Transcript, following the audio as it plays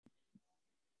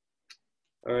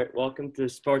All right, welcome to the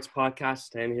Sports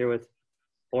Podcast. I'm here with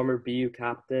former BU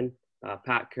captain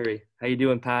Pat Curry. How you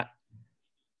doing, Pat?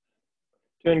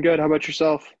 Doing good. How about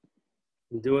yourself?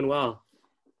 I'm doing well.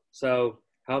 So,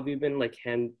 how have you been?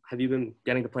 Have you been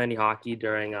getting to play any hockey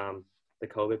during the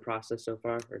COVID process so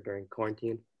far, or during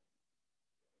quarantine?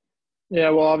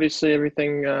 Yeah, well, obviously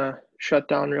everything shut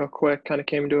down real quick, kind of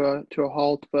came to a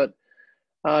halt. But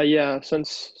yeah,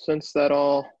 since that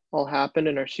all happened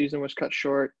and our season was cut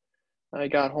short, I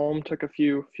got home, took a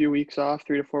few weeks off,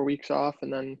 3 to 4 weeks off,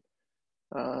 and then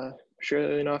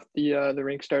surely enough, the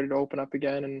rink started to open up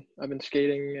again, and I've been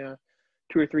skating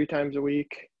 2 or 3 times a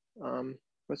week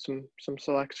with some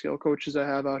select skill coaches I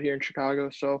have out here in Chicago.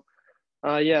 So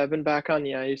yeah, I've been back on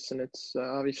the ice, and it's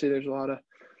obviously there's a lot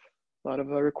of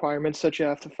requirements that you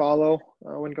have to follow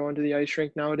when going to the ice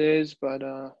rink nowadays. But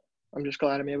I'm just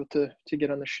glad I'm able to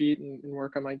get on the sheet and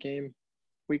work on my game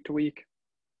week to week.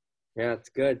 Yeah, it's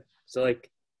good. So,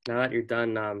 now that you're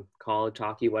done college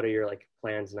hockey, what are your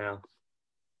plans now?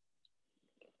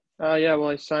 Yeah, well,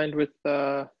 I signed with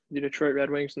the Detroit Red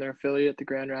Wings and their affiliate, the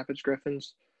Grand Rapids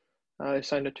Griffins. I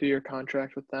signed a 2-year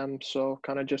contract with them, so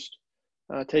kind of just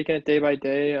taking it day by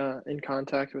day, in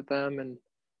contact with them, and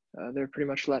they're pretty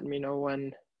much letting me know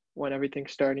when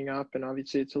everything's starting up. And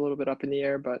obviously, it's a little bit up in the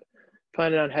air, but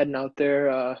planning on heading out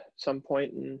there some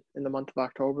point in the month of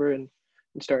October and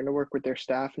starting to work with their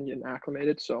staff and getting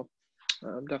acclimated. So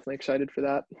I'm definitely excited for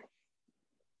that.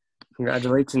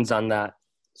 Congratulations on that.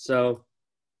 So,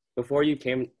 before you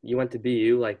went to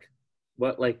BU.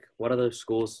 What other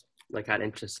schools had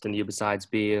interest in you besides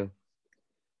BU?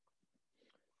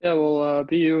 Yeah, well,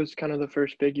 BU was kind of the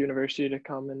first big university to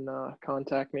come and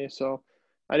contact me. So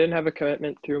I didn't have a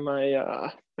commitment through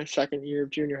my second year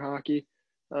of junior hockey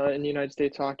in the United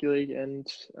States Hockey League, and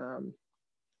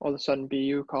all of a sudden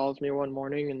BU calls me one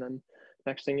morning, and then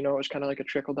next thing you know, it was kind of like a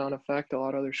trickle down effect. A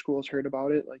lot of other schools heard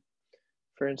about it, like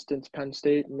for instance, Penn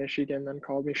State and Michigan then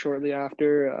called me shortly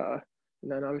after,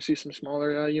 and then obviously some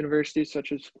smaller universities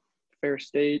such as Fair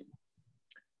State,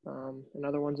 and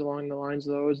other ones along the lines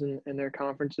of those and their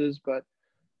conferences. But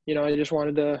I just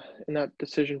wanted to, in that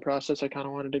decision process, I kind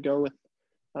of wanted to go with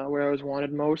where I was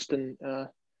wanted most, and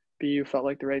BU felt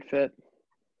like the right fit.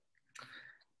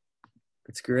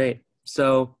 That's great.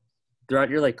 So, throughout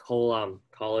your whole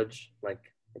college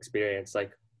experience,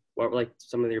 what were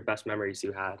some of your best memories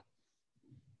you had?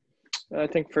 I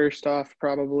think first off,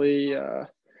 probably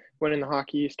winning the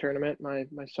Hockey East tournament my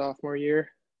sophomore year.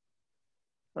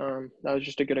 That was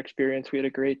just a good experience. We had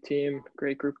a great team,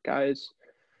 great group of guys.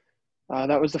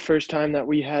 That was the first time that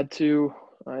we had to,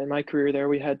 in my career there,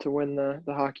 we had to win the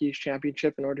Hockey East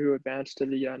championship in order to advance to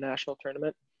the national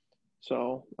tournament.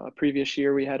 So previous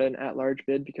year we had an at-large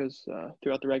bid because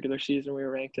throughout the regular season we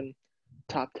were ranked in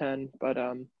top 10. But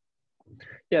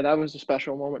yeah, that was a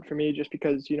special moment for me just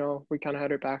because, we kind of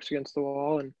had our backs against the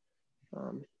wall, and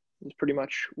it was pretty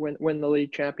much win the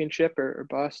league championship or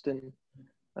bust. And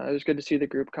it was good to see the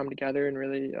group come together and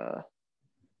really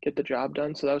get the job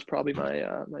done. So that was probably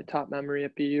my top memory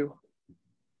at BU.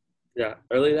 Yeah,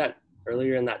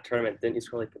 earlier in that tournament, didn't you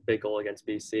score a big goal against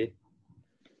BC?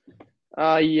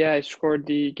 Yeah, I scored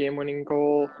the game-winning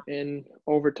goal in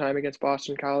overtime against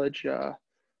Boston College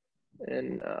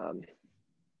in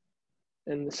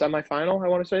in the semifinal. I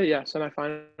want to say, yeah,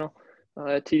 semifinal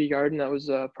at TD Garden. That was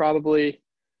probably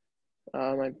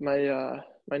my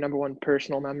number one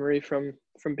personal memory from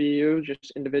BU,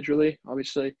 just individually.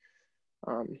 Obviously,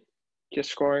 um,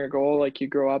 just scoring a goal, like you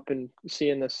grow up and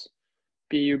seeing this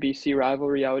BU BC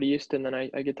rivalry out east, and then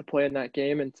I get to play in that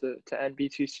game, and to end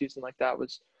BC season like that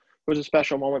was a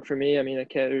special moment for me. I mean,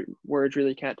 words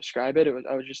really can't describe it.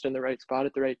 I was just in the right spot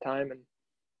at the right time, and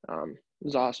it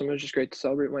was awesome. It was just great to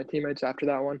celebrate with my teammates after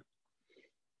that one.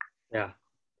 Yeah,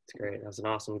 it's great. That was an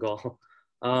awesome goal.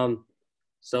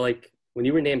 So when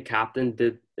you were named captain,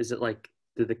 did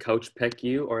the coach pick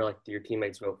you, or did your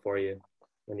teammates vote for you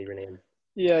when you were named?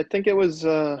 Yeah, I think it was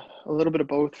a little bit of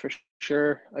both for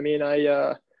sure. I mean,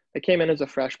 I came in as a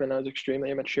freshman. I was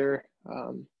extremely immature.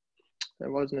 I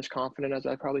wasn't as confident as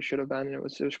I probably should have been. And it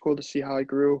was cool to see how I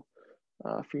grew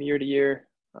from year to year.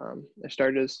 I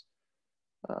started as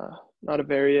not a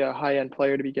very high end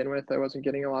player to begin with. I wasn't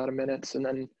getting a lot of minutes, and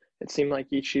then it seemed like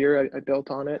each year I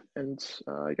built on it, and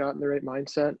I got in the right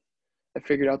mindset. I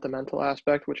figured out the mental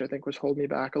aspect, which I think was holding me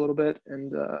back a little bit,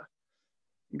 and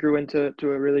grew into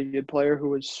a really good player who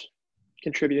was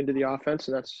contributing to the offense,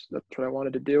 and that's what I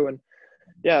wanted to do. And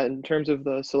yeah, in terms of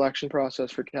the selection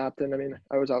process for captain, I mean,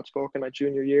 I was outspoken my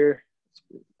junior year.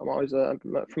 I'm always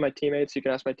for my teammates. You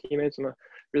can ask my teammates. I'm a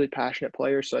really passionate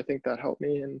player, so I think that helped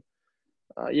me. And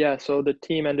yeah, so the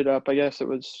team ended up. I guess it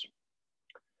was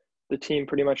the team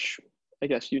pretty much, I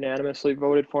guess, unanimously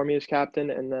voted for me as captain.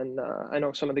 And then I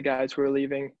know some of the guys who were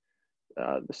leaving,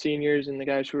 the seniors and the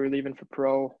guys who were leaving for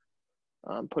pro,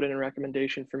 put in a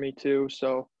recommendation for me too.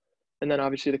 So, and then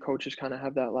obviously the coaches kind of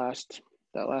have that last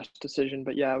decision.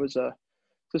 But yeah, it's a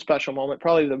special moment.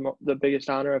 Probably the biggest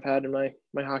honor I've had in my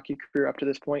hockey career up to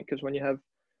this point. Because when you have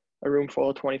a room full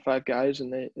of 25 guys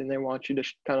and they want you to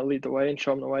kind of lead the way and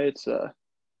show them the way, it's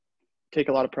take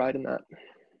a lot of pride in that.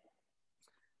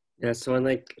 Yeah. So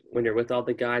when you're with all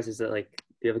the guys, is it like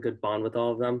do you have a good bond with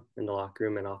all of them in the locker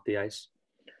room and off the ice?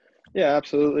 Yeah,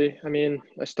 absolutely. I mean,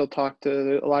 I still talk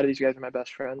to a lot of these guys are my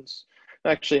best friends.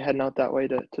 I'm actually heading out that way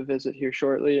to visit here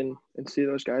shortly and see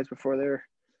those guys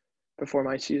before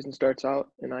my season starts out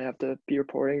and I have to be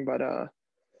reporting. But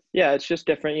yeah, it's just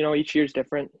different. Each year's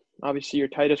different. Obviously, you're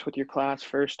tightest with your class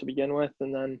first to begin with,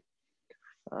 and then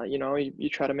you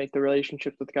try to make the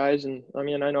relationships with guys. And I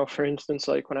mean, I know for instance,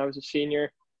 like when I was a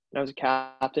senior and I was a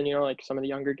captain, like some of the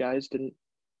younger guys didn't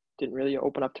really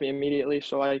open up to me immediately.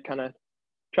 So I kind of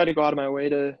try to go out of my way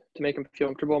to make them feel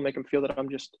comfortable, make them feel that I'm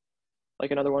just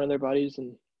like another one of their buddies,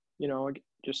 and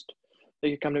just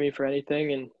they could come to me for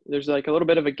anything. And there's like a little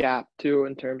bit of a gap too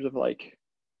in terms of like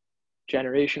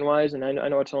generation wise, and I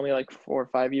know it's only like 4 or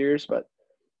 5 years, but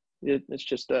it's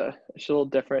just it's a little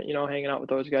different, hanging out with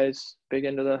those guys, big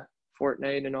into the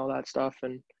Fortnite and all that stuff,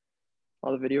 and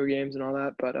all the video games and all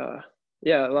that. But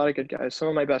yeah, a lot of good guys. Some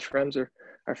of my best friends are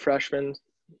freshmen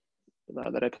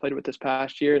that I played with this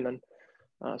past year, and then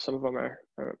some of them are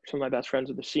some of my best friends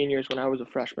are the seniors when I was a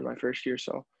freshman my first year.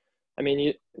 So, I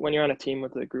mean, when you're on a team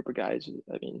with a group of guys,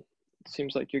 I mean, it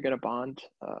seems like you're gonna bond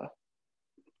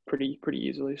pretty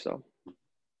easily. So.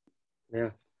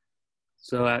 Yeah.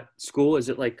 So at school, was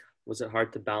it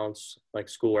hard to balance like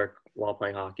schoolwork while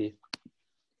playing hockey?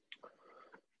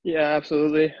 Yeah,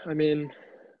 absolutely. I mean,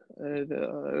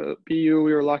 the BU,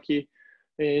 we were lucky.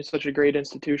 I mean, it's such a great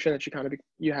institution that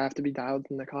you have to be dialed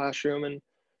in the classroom, and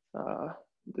uh,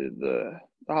 the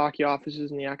hockey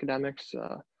offices and the academics,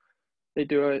 they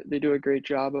do a great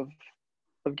job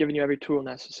of giving you every tool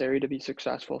necessary to be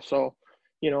successful. So,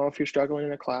 if you're struggling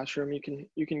in a classroom, you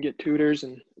can get tutors,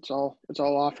 and it's all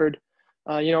offered.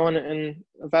 And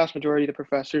a vast majority of the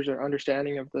professors are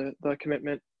understanding of the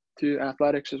commitment to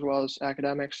athletics as well as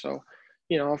academics. So,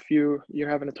 if you're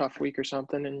having a tough week or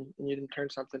something and you didn't turn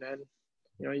something in,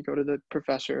 you go to the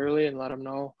professor early and let them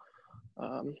know.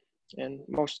 Um, and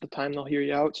most of the time they'll hear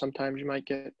you out. Sometimes you might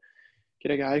get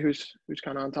a guy who's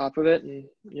kind of on top of it, and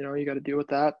you got to deal with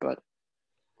that. But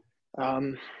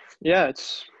yeah,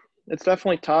 it's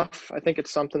definitely tough. I think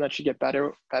it's something that you get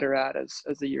better at as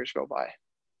the years go by.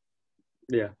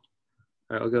 Yeah.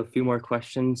 All right, I'll go a few more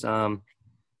questions.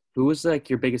 Who was like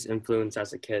your biggest influence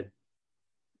as a kid?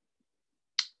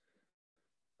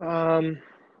 Um,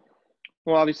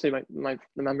 well, obviously the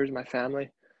members of my family.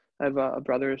 I have a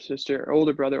brother, a sister,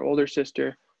 older brother, older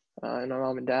sister, and my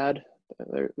mom and dad.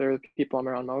 They're the people I'm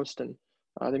around most, and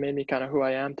they made me kind of who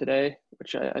I am today,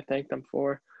 which I thank them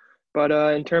for. But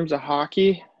in terms of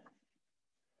hockey,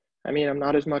 I mean, I'm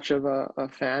not as much of a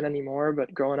fan anymore.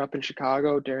 But growing up in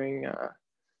Chicago during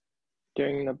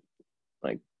the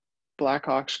like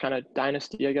Blackhawks kind of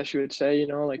dynasty, I guess you would say,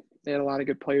 like they had a lot of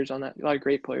good players on that, a lot of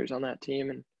great players on that team,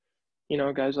 and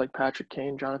guys like Patrick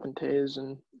Kane, Jonathan Toews,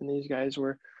 and these guys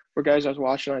were guys I was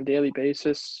watching on a daily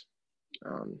basis.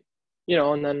 Um,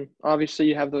 and then obviously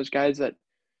you have those guys that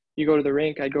you go to the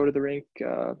rink. I'd go to the rink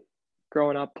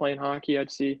growing up playing hockey.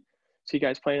 I'd see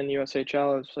guys playing in the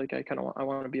USHL. It's like I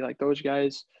want to be like those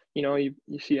guys. You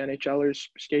see NHLers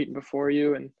skating before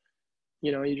you, and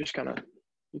you just kind of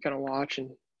watch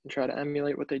and try to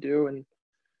emulate what they do. And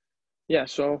yeah,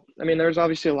 so I mean, there's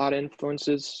obviously a lot of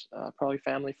influences. Probably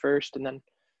family first, and then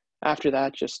after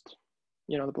that, just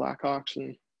the Blackhawks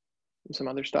and some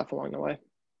other stuff along the way.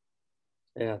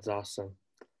 Yeah, that's awesome.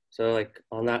 So like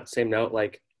on that same note,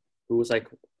 like who was like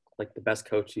the best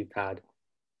coach you've had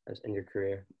in your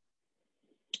career?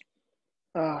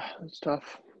 It's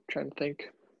tough. I'm trying to think.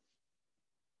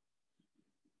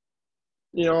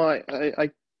 I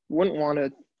wouldn't want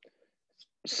to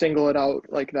single it out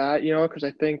like that, because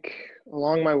I think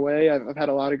along my way, I've had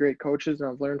a lot of great coaches and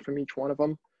I've learned from each one of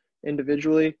them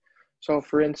individually. So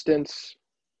for instance,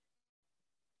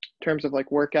 in terms of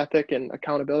like work ethic and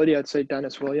accountability, I'd say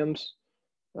Dennis Williams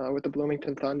with the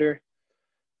Bloomington Thunder.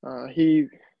 He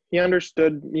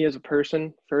understood me as a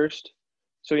person first.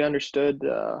 So he understood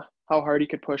how hard he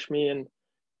could push me and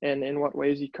in what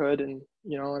ways he could. And,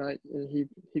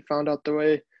 he found out the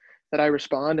way that I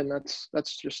respond. And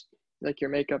that's just like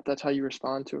your makeup. That's how you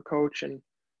respond to a coach. And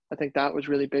I think that was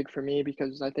really big for me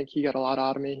because I think he got a lot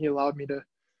out of me. He allowed me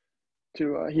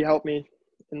he helped me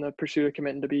in the pursuit of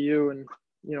committing to BU, and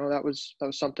that was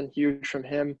something huge from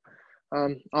him.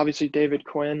 Obviously, David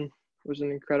Quinn was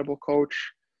an incredible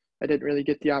coach. I didn't really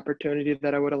get the opportunity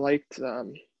that I would have liked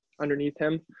underneath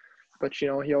him, but he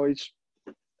always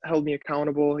held me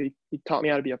accountable. He taught me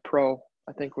how to be a pro.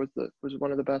 I think was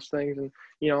one of the best things, and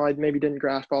I maybe didn't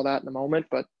grasp all that in the moment,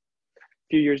 but a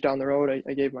few years down the road,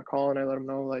 I gave him a call and I let him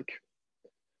know, like,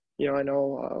 I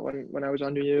know when I was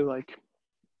under you, like,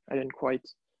 I didn't quite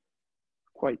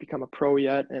become a pro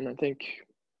yet, and I think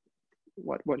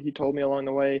what he told me along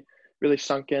the way really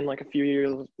sunk in like a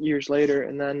few years later.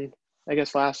 And then I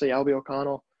guess lastly, Albie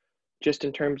O'Connell, just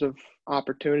in terms of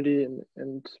opportunity,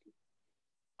 and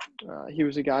he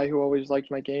was a guy who always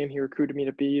liked my game. He recruited me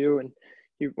to BU, and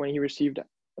when he received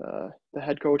the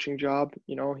head coaching job,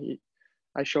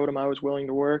 I showed him I was willing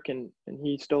to work, and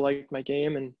he still liked my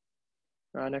game. And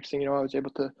next thing you know, I was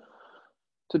able to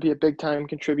be a big time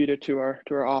contributor to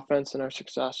our offense and our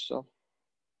success. So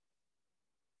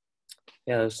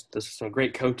yeah, there's some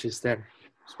great coaches there,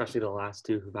 especially the last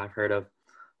two who I've heard of.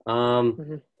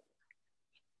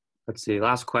 Let's see.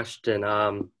 Last question.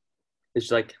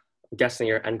 Is like, I'm guessing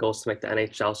your end goal is to make the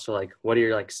NHL. So like, what are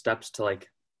your like steps to like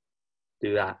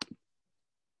do that?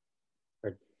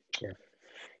 I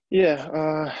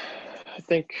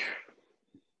think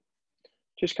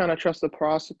just kind of trust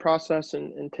the process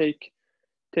and take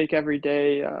every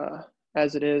day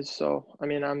as it is. So I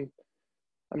mean, I'm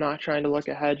not trying to look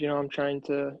ahead. I'm trying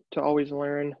to always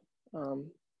learn,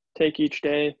 take each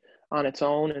day on its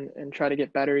own, and try to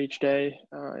get better each day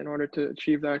in order to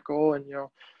achieve that goal. And a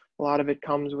lot of it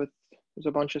comes with, there's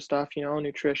a bunch of stuff,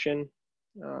 nutrition,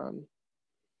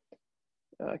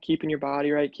 keeping your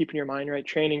body right, keeping your mind right,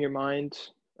 training your mind,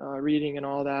 reading and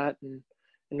all that, and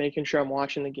making sure I'm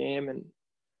watching the game and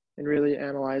really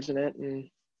analyzing it. And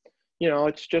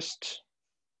it's just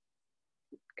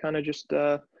kind of just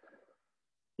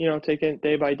taking it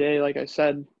day by day, like I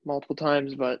said multiple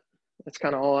times, but that's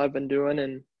kind of all I've been doing.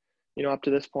 And up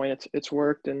to this point, it's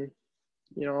worked. And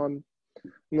I'm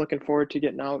looking forward to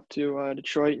getting out to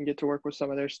Detroit and get to work with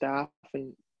some of their staff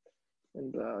and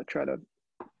try to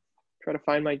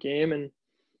find my game and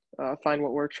find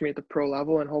what works for me at the pro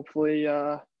level. And hopefully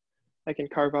I can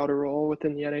carve out a role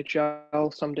within the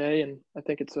NHL someday. And I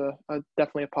think it's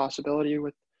definitely a possibility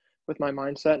with my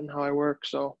mindset and how I work.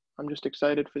 So I'm just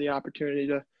excited for the opportunity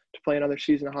to play another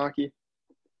season of hockey.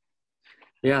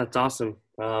 Yeah, it's awesome.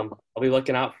 I'll be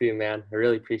looking out for you, man. I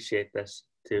really appreciate this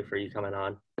too, for you coming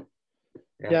on.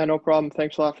 Yeah, no problem.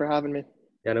 Thanks a lot for having me.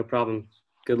 Yeah, no problem.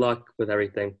 Good luck with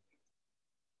everything.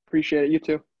 Appreciate it. You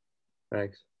too.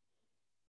 Thanks.